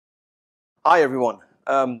Hi everyone.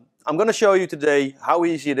 I'm going to show you today how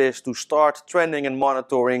easy it is to start trending and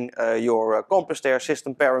monitoring your compressed air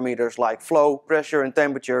system parameters like flow, pressure and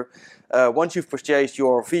temperature once you've purchased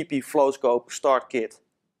your VPFlowScope start kit.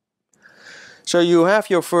 So you have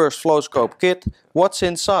your first FlowScope kit. What's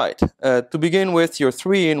inside? To begin with, your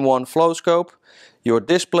 3-in-1 FlowScope, your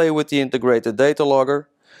display with the integrated data logger,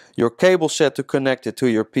 your cable set to connect it to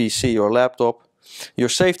your PC or laptop. Your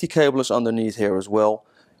safety cable is underneath here as well.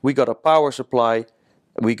 We got a power supply,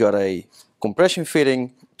 we got a compression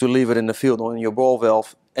fitting to leave it in the field on your ball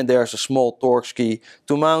valve, and there's a small Torx key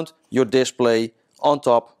to mount your display on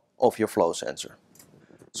top of your flow sensor.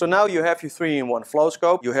 So now you have your 3-in-1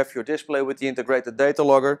 FlowScope, you have your display with the integrated data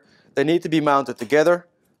logger. They need to be mounted together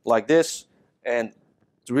like this, and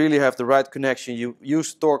to really have the right connection you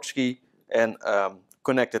use the Torx key and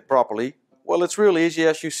connect it properly. Well, it's really easy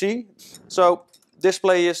as you see. So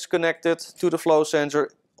display is connected to the flow sensor.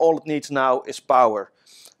 All it needs now is power.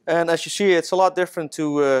 And as you see, it's a lot different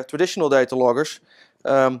to traditional data loggers.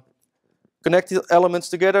 Connect the elements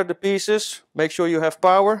together, the pieces, make sure you have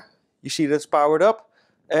power. You see that's powered up.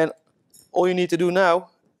 And all you need to do now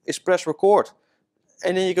is press record.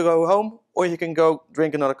 And then you can go home or you can go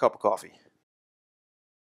drink another cup of coffee.